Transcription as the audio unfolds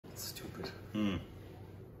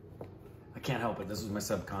I can't help it. This was my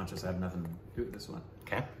subconscious. I have nothing to do with this one.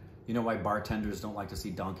 Okay. You know why bartenders don't like to see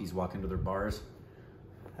donkeys walk into their bars?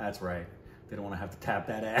 That's right. They don't want to have to tap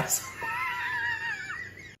that ass.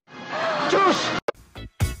 Juice!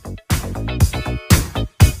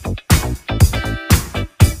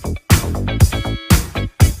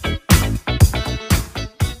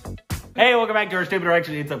 Hey, welcome back to our Stupid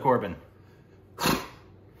Direction. It's up, Corbin.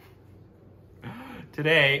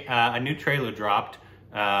 Today, a new trailer dropped.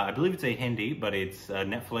 I believe it's a Hindi, but it's a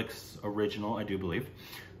Netflix original, I do believe.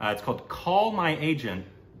 It's called Call My Agent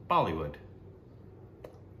Bollywood.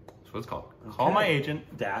 That's what it's called. Okay. Call My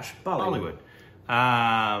Agent Dash Bollywood.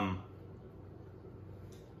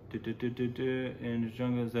 In the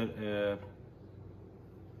jungle is that.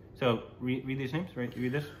 So read these names. Right?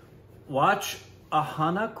 Read this. Watch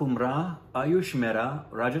Aahana Kumra, Ayush Mehra,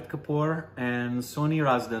 Rajat Kapoor, and Soni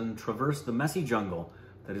Razdan traverse the messy jungle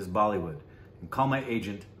that is Bollywood and Call My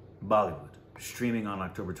Agent Bollywood. Streaming on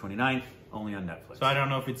October 29th, only on Netflix. So I don't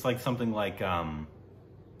know if it's like something like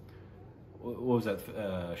what was that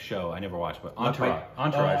show? I never watched, but Entourage.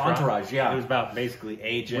 Entourage, yeah. It was about basically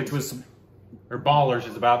agents. Which was or Ballers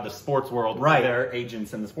is about the sports world. Right. They're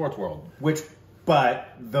agents in the sports world.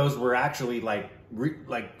 But those were actually like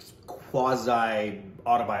quasi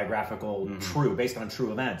autobiographical, true, based on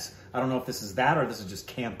true events. I don't know if this is that or this is just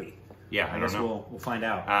campy. Yeah, I guess we'll find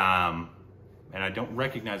out. And I don't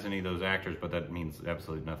recognize any of those actors, but that means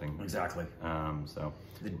absolutely nothing. Exactly. So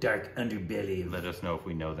the dark underbelly. Let us know if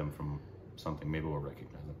we know them from something. Maybe we'll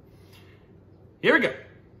recognize them. Here we go.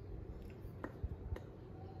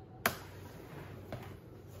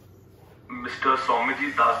 Mr.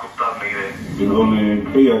 Soumyaji Dasgupta नहीं रहे जिन्होंने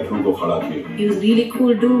कई एक्टरों को खड़ा किया. He was really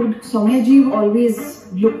cool dude. Soumyaji always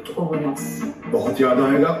looked over us. बहुत याद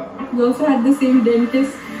आएगा. We also had the same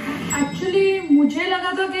dentist. Actually, मुझे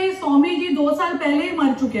लगा था कि सोम्याजी 2 साल पहले ही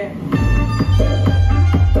मर चुके हैं.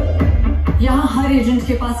 यहाँ हर एजेंट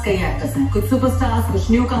के पास कई एक्टर्स हैं. कुछ सुपरस्टार्स, कुछ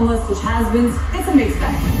न्यूकमर्स, कुछ has-beans. It's a mixed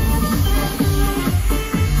bag.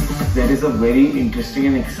 There is a very interesting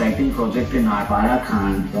and exciting project in Farah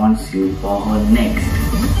Khan wants you for her next.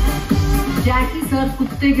 Jackie sir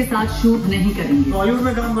कुत्ते के साथ शूट नहीं करेंगे. बॉलीवुड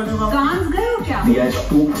में काम करने वाला. कांस गए हो क्या? Dia is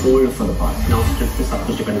too old for the part. Now script पे सब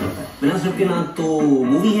कुछ डिपेंड करता है. बिना स्क्रिप्ट के ना तो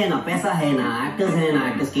मूवी है, ना पैसा है, ना एक्टर्स हैं, ना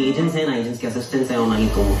एक्टर्स के एजेंट्स हैं, ना एजेंट्स के असिस्टेंट्स हैं, और ना ही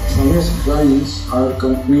तो. Soumya's clients are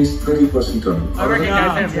companies 30% turn. अगर ये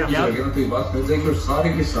बात मिल जाएगी और सारे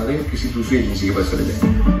के सारे किसी दूसरी एजेंसी के पास चले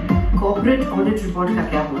जाएंगे. कॉर्पोरेट ऑडिट रिपोर्ट का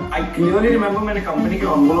क्या हुआ? I clearly remember मैंने कंपनी के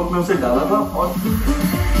एनवेलप में उसे डाला था और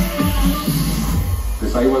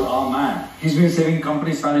This guy was our man. He's been saving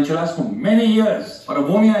company's financial ass for many years. और अब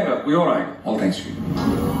वो नहीं आएगा, कोई और आएगा. All thanks to you.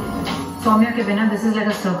 Saumya के बिना this is like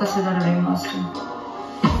a circus without a ringmaster.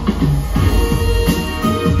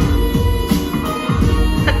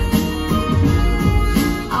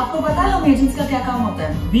 आपको पता है हम एजेंट्स का क्या काम होता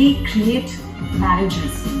है? We create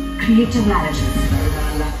marriages, creative marriages.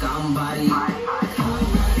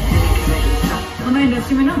 हमारी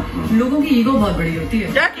इंडस्ट्री में ना लोगों की ईगो बहुत बड़ी होती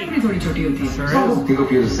है. क्या की थोड़ी छोटी होती है. Think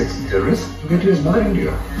of you as a sexy terrorist. Get to his mother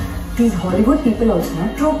India. These Hollywood people also ना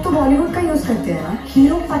ट्रोप तो बॉलीवुड का यूज करते हैं ना.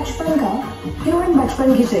 हीरो 55 का, हीरोइन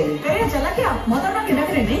 55 की चाहिए. अरे चला क्या? मोहतरमा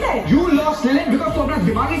किडनैपर नहीं गए. You lost Lilith because तू अपना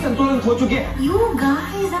दिमागी संतुलन खो चुके हैं. You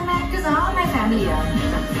guys and actors are my family यार.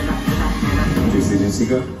 इस एजेंसी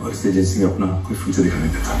का और इस एजेंसी का अपना कोई फ्यूचर दिखाने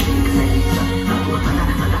देता.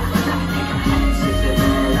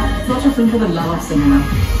 Watch a film for the love of cinema.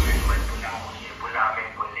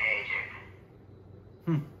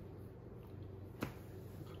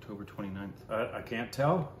 October 29th. I can't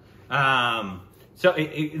tell. So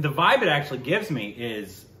the vibe it actually gives me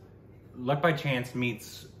is Luck by Chance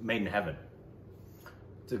meets Made in Heaven.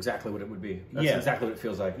 It's exactly what it would be. That's exactly what it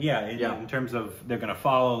feels like. Yeah, in terms of they're going to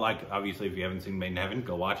follow, like, obviously, if you haven't seen Made in Heaven,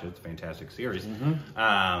 go watch it. It's a fantastic series.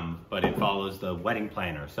 But it follows the wedding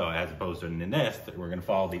planner. So as opposed to in this, we're going to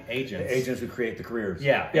follow the agents. The agents who create the careers.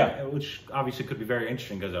 Yeah. Which obviously could be very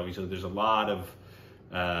interesting because obviously there's a lot of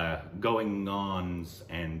going-ons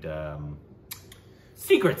and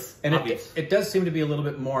secrets. And it does seem to be a little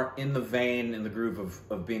bit more in the vein, in the groove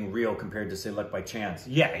of being real compared to, say, Luck by Chance.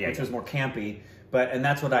 Which was more campy. And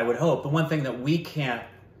that's what I would hope. The one thing that we can't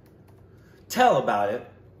tell about it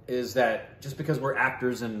is that just because we're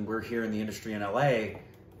actors and we're here in the industry in LA,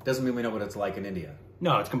 doesn't mean we know what it's like in India.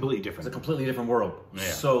 No, it's completely different. It's a completely different world. Yeah.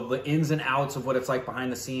 So the ins and outs of what it's like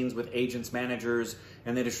behind the scenes with agents, managers,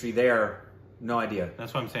 and the industry there, no idea.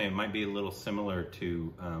 That's what I'm saying. It might be a little similar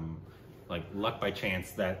to like Luck by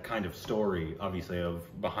Chance, that kind of story, obviously, of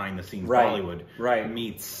behind the scenes Bollywood. Right.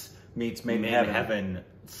 Meets Made in Heaven.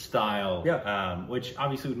 style, Yeah. which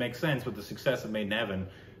obviously would make sense with the success of Made in Heaven.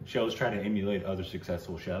 Shows try to emulate other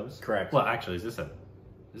successful shows. Correct. Well, actually, is this a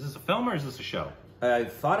film or is this a show? I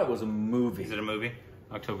thought it was a movie. Is it a movie?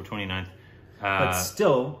 October 29th. But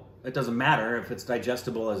still, it doesn't matter if it's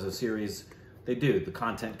digestible as a series. They do. The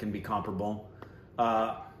content can be comparable.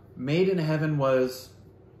 Made in Heaven was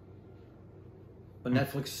a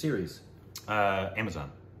Netflix series.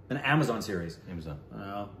 Amazon. An Amazon series. Amazon.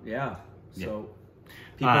 Yeah. Yeah. So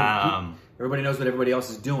people, everybody knows what everybody else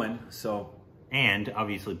is doing. So, and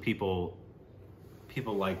obviously people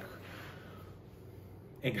like.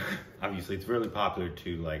 Obviously, it's really popular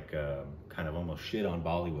to like kind of almost shit on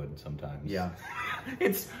Bollywood sometimes. Yeah,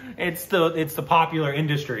 it's the popular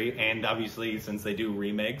industry, and obviously since they do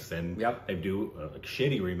remakes and they do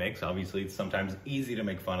shitty remakes, obviously it's sometimes easy to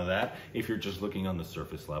make fun of that if you're just looking on the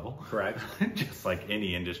surface level. Correct. Just like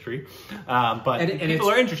any industry, but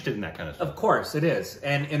people are interested in that kind of stuff. Of course, it is,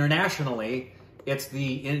 and internationally, it's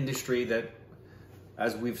the industry that,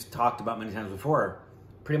 as we've talked about many times before,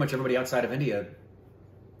 pretty much everybody outside of India.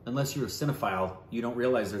 Unless you're a cinephile, you don't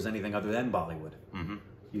realize there's anything other than Bollywood. Mm-hmm.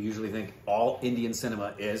 You usually think all Indian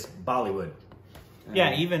cinema is Bollywood.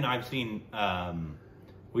 Yeah, even I've seen,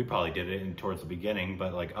 we probably did it towards the beginning,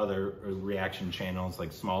 but like other reaction channels,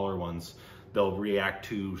 like smaller ones, they'll react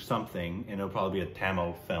to something, and it'll probably be a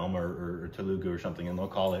Tamil film or Telugu or something, and they'll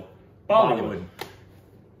call it Bollywood.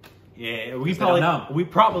 Yeah, we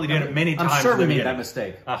probably did it many times. I'm sure we made that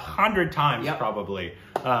mistake 100 times probably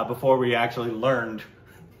before we actually learned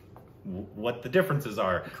what the differences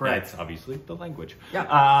are. Correct. It's obviously the language.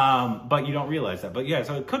 Yeah. But you don't realize that. But yeah,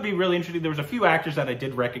 so it could be really interesting. There was a few actors that I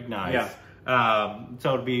did recognize. Yeah.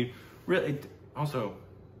 So it'd be really. Also,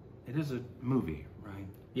 it is a movie, right?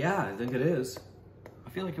 Yeah, I think it is. I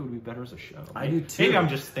feel like it would be better as a show. I do too. Maybe I'm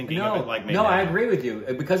just thinking of it like. No, I agree with you.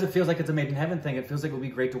 Because it feels like it's a Made in Heaven thing. It feels like it would be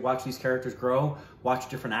great to watch these characters grow, watch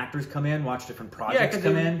different actors come in, watch different projects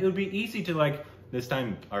come in. It would be easy to like. This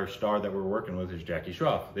time, our star that we're working with is Jackie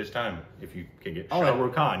Shroff. This time, if you can get Shah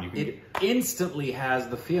Rukh Khan, you can get... instantly has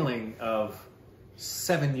the feeling of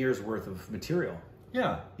 7 years worth of material.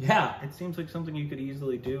 Yeah. Yeah. It seems like something you could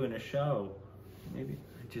easily do in a show. Maybe.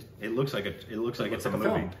 It looks like it's a movie.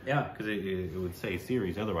 Film. Yeah. Because it would say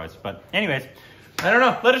series otherwise. But anyways, I don't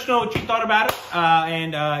know. Let us know what you thought about it.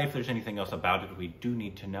 And if there's anything else about it, we do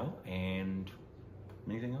need to know. And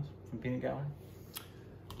anything else from Peanut Gallery?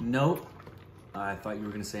 Nope. I thought you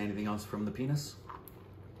were going to say anything else from the penis.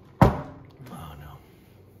 Oh, no.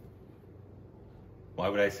 Why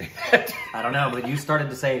would I say that? I don't know, but you started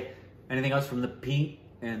to say anything else from the pee,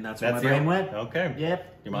 and that's where my brain went. Okay.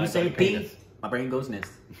 Yep. You say pee, my brain goes nist.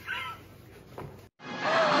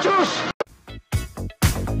 Juice!